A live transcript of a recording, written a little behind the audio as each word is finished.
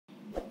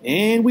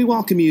And we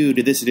welcome you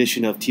to this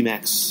edition of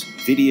Tmac's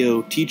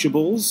Video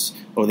Teachables.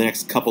 Over the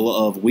next couple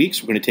of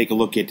weeks, we're going to take a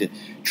look at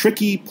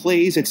tricky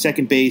plays at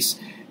second base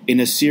in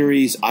a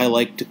series I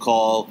like to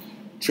call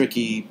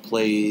Tricky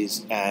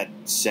Plays at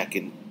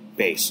Second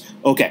Base.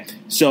 Okay,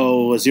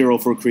 so a 0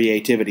 for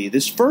creativity.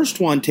 This first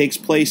one takes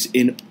place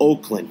in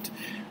Oakland,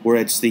 where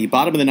it's the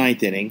bottom of the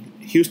ninth inning.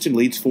 Houston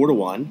leads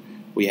 4-1.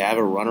 We have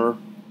a runner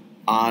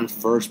on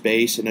first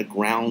base and a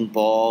ground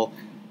ball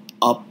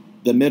up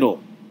the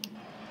middle.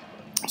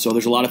 So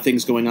there's a lot of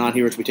things going on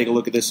here as we take a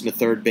look at this in the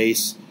third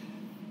base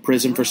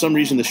prism. For some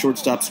reason, the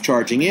shortstop's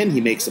charging in. He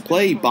makes the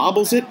play. He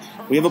bobbles it.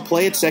 We have a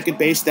play at second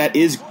base that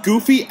is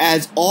goofy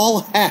as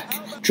all heck.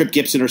 Tripp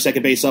Gibson, our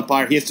second base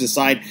umpire, he has to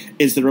decide,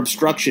 is there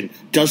obstruction?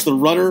 Does the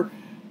runner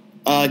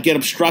get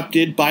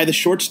obstructed by the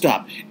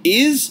shortstop?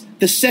 Is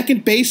the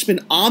second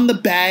baseman on the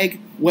bag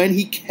when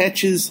he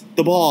catches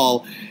the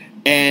ball?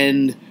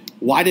 And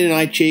why didn't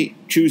I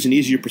choose an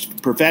easier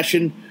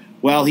profession?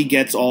 Well, he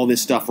gets all this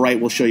stuff right.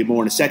 We'll show you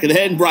more in a second.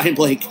 Then Ryan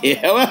Blakney,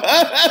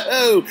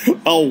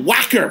 a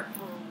whacker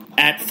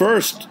at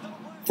first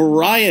for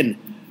Ryan.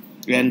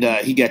 And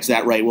he gets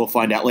that right. We'll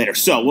find out later.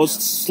 So we'll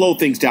slow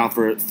things down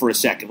for a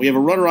second. We have a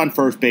runner on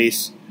first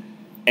base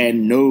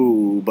and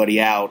nobody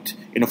out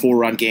in a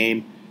 4-run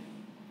game.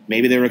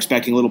 Maybe they were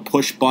expecting a little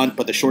push bunt,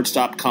 but the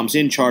shortstop comes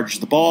in, charges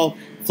the ball,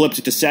 flips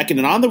it to second.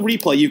 And on the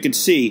replay, you can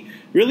see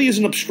really is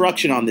an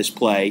obstruction on this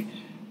play.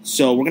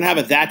 So we're going to have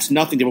a that's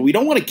nothing. But we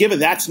don't want to give a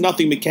that's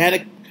nothing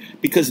mechanic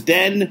because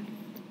then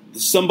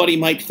somebody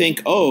might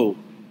think, oh,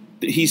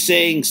 he's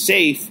saying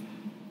safe,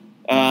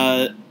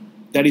 that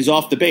he's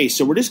off the base.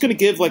 So we're just going to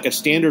give like a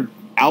standard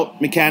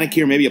out mechanic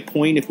here, maybe a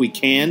point if we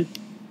can.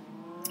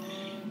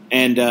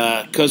 And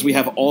because we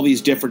have all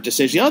these different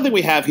decisions. The other thing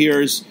we have here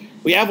is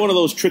we have one of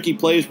those tricky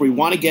plays where we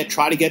want to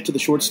try to get to the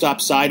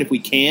shortstop side if we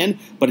can,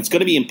 but it's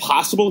going to be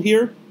impossible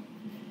here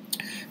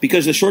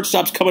because the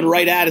shortstop's coming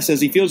right at us as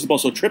he fields the ball.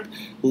 So Tripp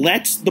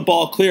lets the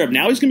ball clear up.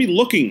 Now he's going to be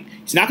looking.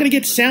 He's not going to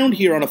get sound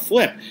here on a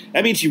flip.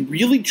 That means you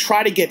really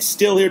try to get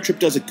still here. Tripp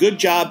does a good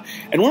job.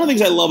 And one of the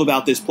things I love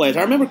about this play is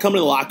I remember coming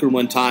to the locker room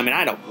one time, and I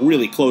had a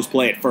really close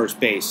play at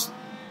first base.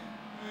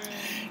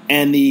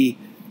 And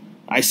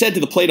I said to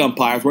the plate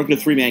umpire, I was working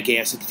a 3-man game,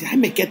 I said, did I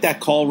get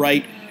that call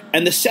right?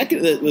 And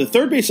the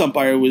third base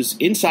umpire was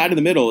inside of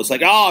the middle. It's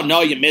like, oh,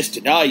 no, you missed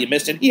it. Oh, you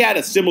missed it. He had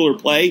a similar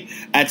play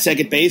at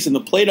second base, and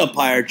the plate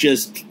umpire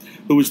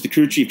who was the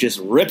crew chief, just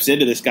rips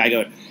into this guy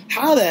going,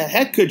 how the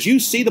heck could you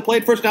see the play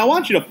at first? Now, I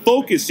want you to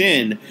focus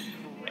in,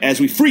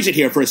 as we freeze it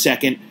here for a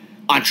second,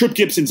 on Tripp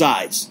Gibson's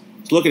eyes.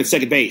 He's looking at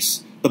second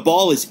base. The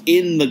ball is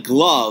in the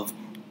glove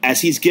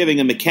as he's giving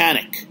a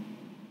mechanic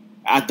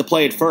at the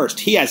play at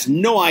first. He has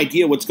no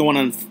idea what's going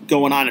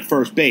on at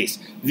first base.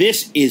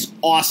 This is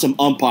awesome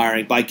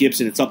umpiring by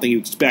Gibson. It's something you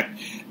expect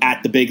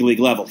at the big league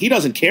level. He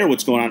doesn't care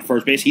what's going on at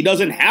first base. He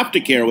doesn't have to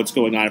care what's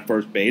going on at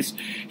first base.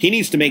 He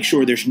needs to make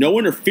sure there's no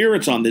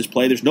interference on this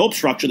play. There's no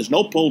obstruction. There's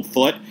no pulled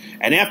foot.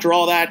 And after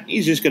all that,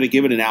 he's just going to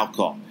give it an out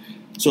call.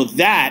 So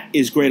that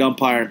is great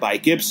umpiring by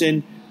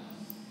Gibson.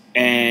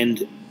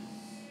 And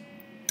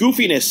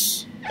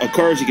goofiness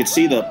occurs. You can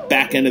see the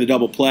back end of the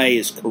double play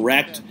is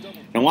correct.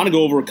 And I want to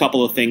go over a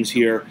couple of things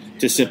here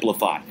to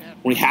simplify.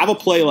 When we have a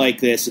play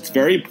like this, it's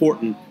very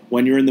important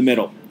when you're in the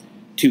middle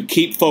to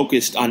keep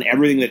focused on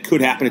everything that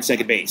could happen at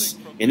second base.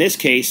 In this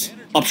case,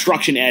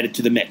 obstruction added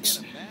to the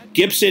mix.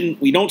 Gibson,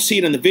 we don't see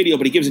it in the video,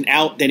 but he gives an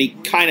out, then he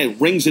kind of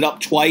rings it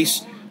up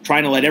twice,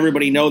 trying to let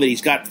everybody know that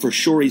he's got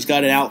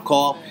an out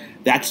call.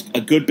 That's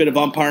a good bit of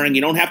umpiring.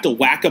 You don't have to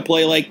whack a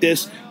play like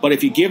this, but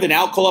if you give an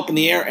out call up in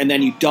the air and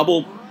then you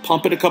double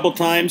pump it a couple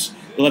times,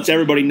 it lets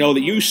everybody know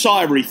that you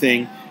saw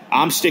everything.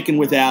 I'm sticking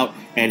with out,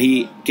 and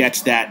he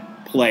gets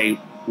that play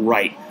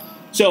right.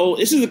 So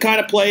this is the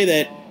kind of play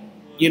that,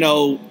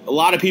 a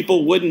lot of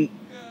people wouldn't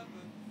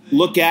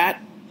look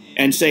at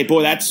and say,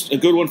 boy, that's a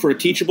good one for a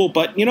teachable.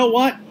 But you know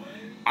what?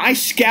 I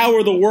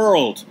scour the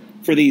world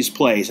for these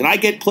plays, and I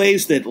get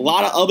plays that a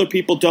lot of other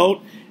people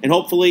don't, and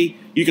hopefully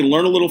you can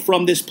learn a little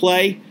from this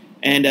play,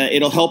 and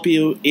it'll help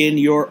you in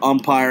your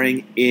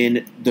umpiring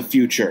in the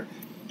future.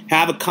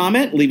 Have a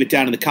comment, leave it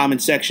down in the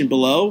comment section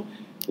below.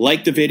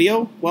 Like the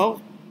video,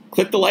 well,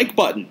 click the like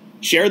button.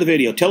 Share the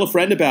video. Tell a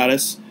friend about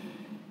us.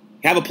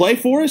 Have a play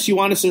for us? You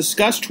want us to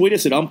discuss? Tweet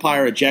us at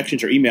Umpire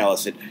Ejections or email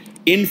us at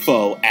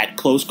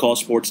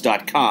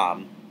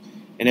info@closecallsports.com.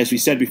 And as we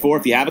said before,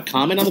 if you have a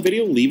comment on the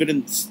video, leave it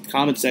in the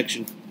comment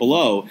section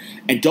below.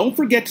 And don't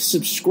forget to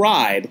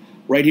subscribe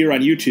right here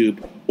on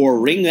YouTube or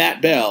ring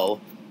that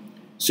bell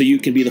so you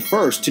can be the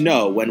first to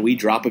know when we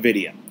drop a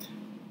video.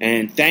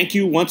 And thank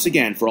you once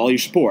again for all your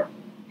support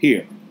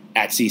here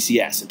at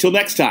CCS. Until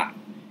next time,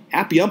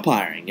 happy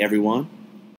umpiring, everyone.